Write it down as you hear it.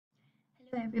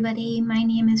Hello everybody, my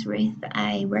name is Ruth.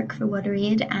 I work for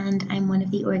WaterAid and I'm one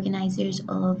of the organisers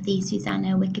of the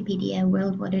SuSanA Wikipedia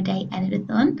World Water Day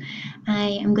Edit-a-thon.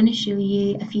 I am going to show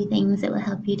you a few things that will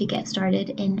help you to get started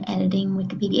in editing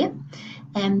Wikipedia.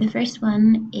 The first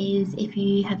one is if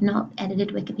you have not edited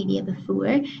Wikipedia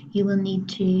before, you will need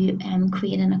to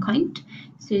create an account.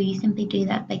 So you simply do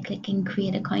that by clicking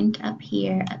Create Account up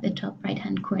here at the top right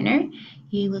hand corner.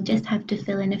 You will just have to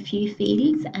fill in a few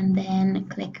fields and then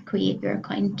click Create Your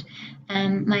Account.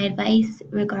 My advice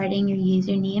regarding your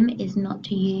username is not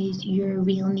to use your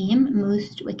real name.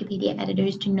 Most Wikipedia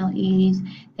editors do not use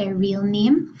their real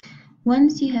name.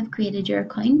 Once you have created your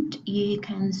account, you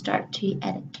can start to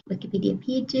edit Wikipedia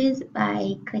pages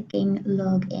by clicking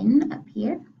Login up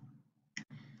here.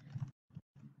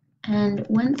 And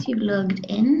once you've logged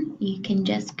in, you can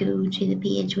just go to the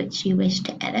page which you wish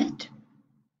to edit.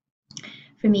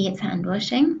 For me, it's hand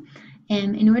washing.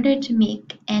 In order to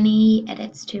make any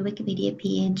edits to a Wikipedia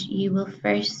page, you will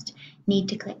first need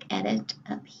to click Edit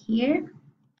up here.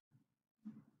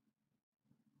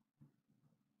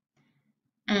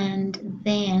 And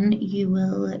then you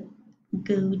will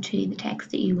go to the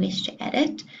text that you wish to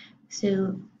edit.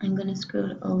 So I'm going to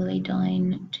scroll all the way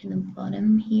down to the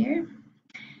bottom here.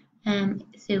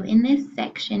 So in this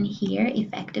section here,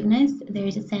 effectiveness,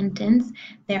 there's a sentence: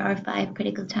 there are 5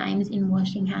 critical times in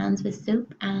washing hands with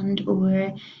soap and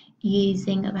or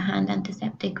using of a hand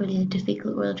antiseptic related to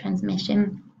fecal oral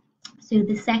transmission. So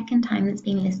the second time that's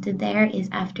being listed there is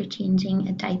after changing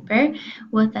a diaper.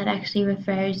 What that actually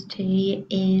refers to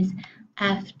is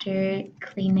after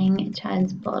cleaning a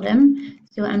child's bottom.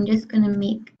 So I'm just going to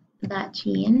make that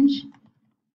change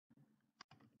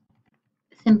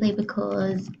simply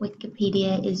because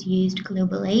Wikipedia is used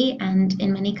globally, and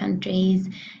in many countries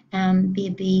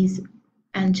babies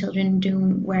and children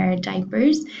don't wear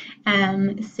diapers,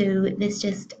 so this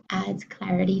just adds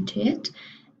clarity to it.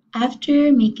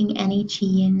 After making any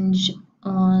change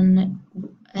on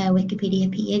a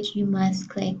Wikipedia page, you must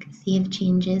click Save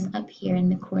Changes up here in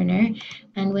the corner,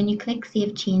 and when you click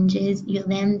Save Changes, you'll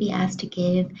then be asked to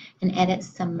give an edit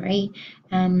summary,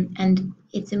 and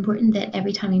it's important that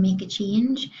every time you make a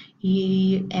change,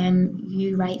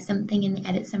 you write something in the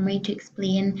edit summary to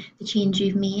explain the change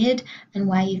you've made and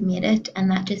why you've made it, and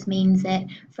that just means that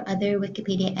for other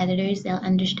Wikipedia editors, they'll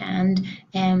understand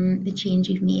the change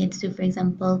you've made. So for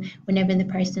example, whenever the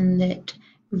person that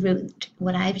wrote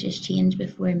what I've just changed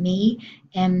before me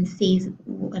sees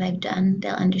what I've done,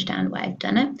 they'll understand why I've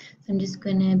done it. So I'm just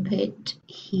going to put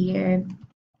here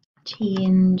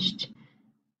changed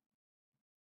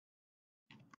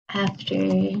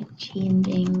after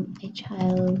changing a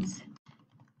child's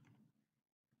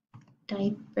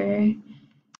diaper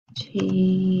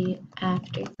to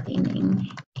after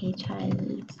cleaning a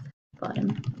child's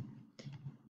bottom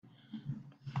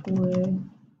for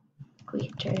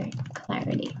greater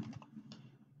clarity.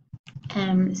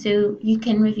 So you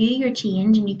can review your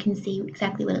change and you can see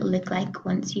exactly what it'll look like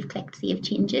once you've clicked Save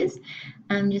Changes.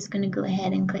 I'm just going to go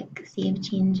ahead and click Save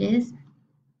Changes.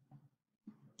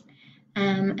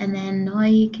 And then now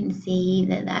you can see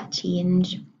that that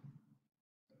change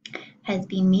has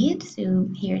been made. So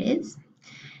here it is.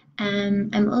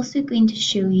 I'm also going to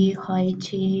show you how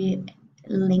to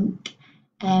link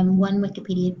one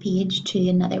Wikipedia page to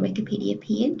another Wikipedia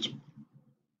page.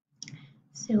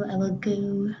 So I will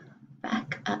go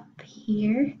back up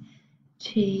here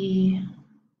to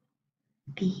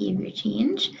behavior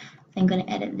change. So I'm going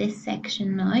to edit this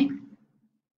section now.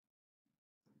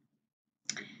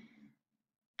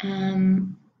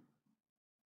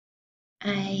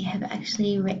 I have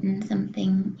actually written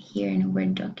something here in a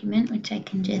Word document which I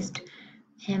can just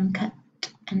cut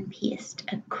and paste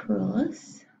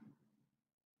across.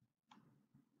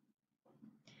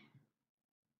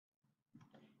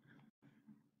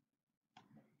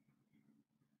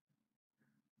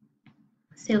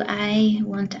 So I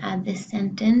want to add this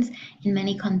sentence: in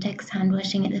many contexts, hand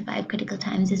washing at the 5 critical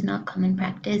times is not common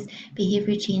practice.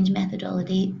 Behavior change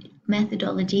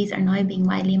methodologies are now being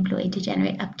widely employed to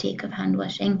generate uptake of hand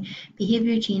washing.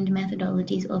 Behavior change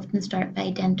methodologies often start by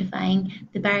identifying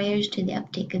the barriers to the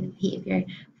uptake of the behavior,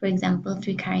 for example,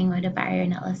 through carrying out a barrier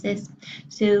analysis.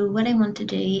 So what I want to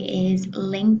do is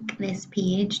link this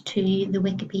page to the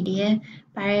Wikipedia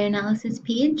barrier analysis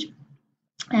page.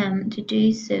 To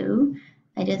do so,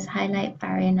 I just highlight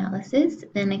barrier analysis,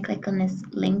 then I click on this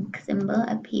link symbol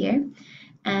up here,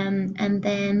 and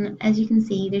then as you can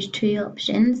see there's 2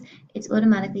 options. It's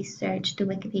automatically searched the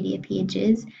Wikipedia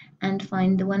pages and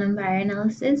find the one on barrier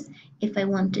analysis. If I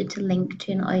wanted to link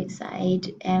to an outside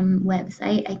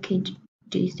website, I could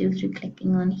do so through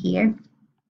clicking on here.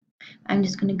 I'm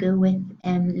just going to go with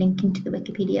linking to the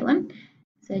Wikipedia one.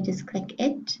 So I just click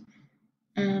it,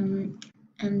 and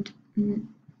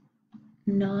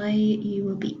now you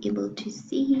will be able to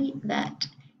see that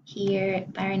here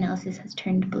bioanalysis has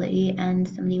turned blue, and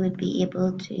somebody would be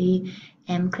able to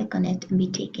click on it and be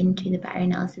taken to the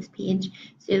bioanalysis page.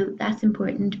 So that's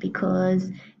important because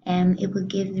it will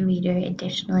give the reader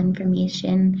additional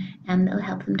information and that will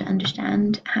help them to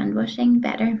understand hand washing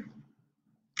better.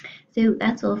 So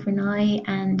that's all for now,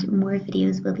 and more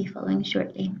videos will be following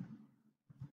shortly.